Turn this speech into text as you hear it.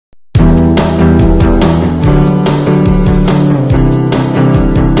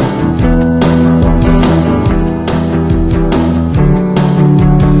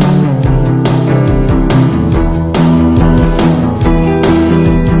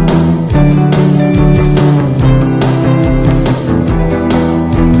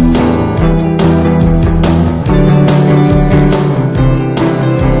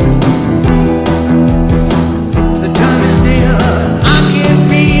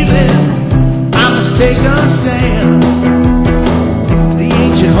understand. The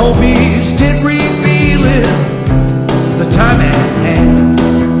ancient Hopis did reveal it, the time at hand.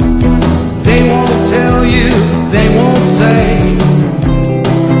 They won't tell you, they won't say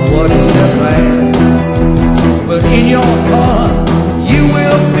what is their plan, but in your heart you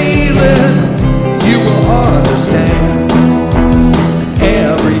will feel it, you will understand.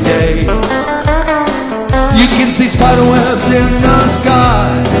 Every day you can see spiderwebs in the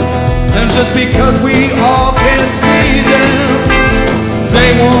sky, and just because we all can see them, they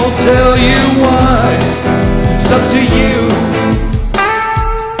won't tell you why. It's up to you.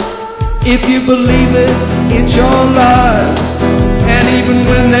 If you believe it, it's your life. And even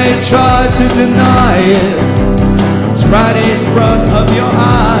when they try to deny it, it's right in front of your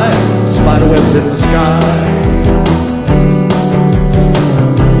eyes. Spiderwebs in the sky.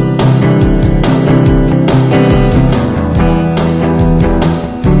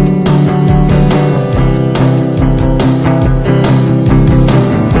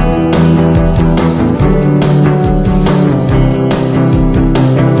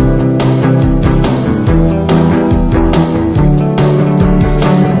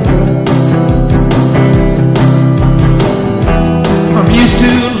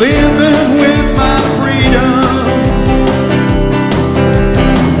 Living with my freedom,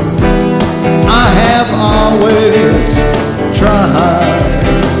 I have always tried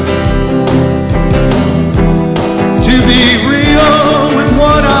to be real with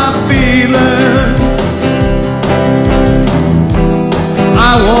what I'm feeling.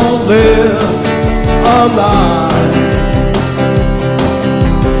 I won't live a lie.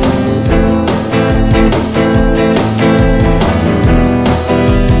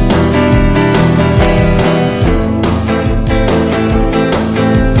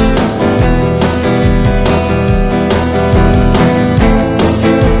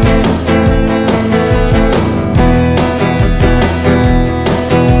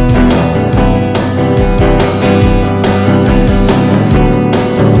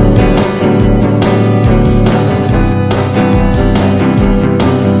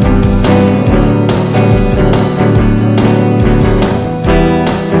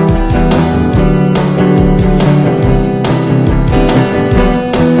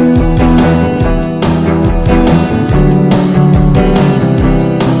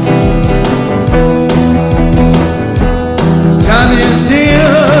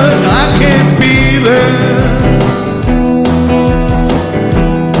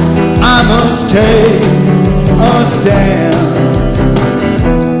 Take a stand.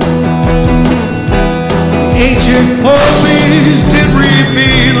 Ancient Hopis did reveal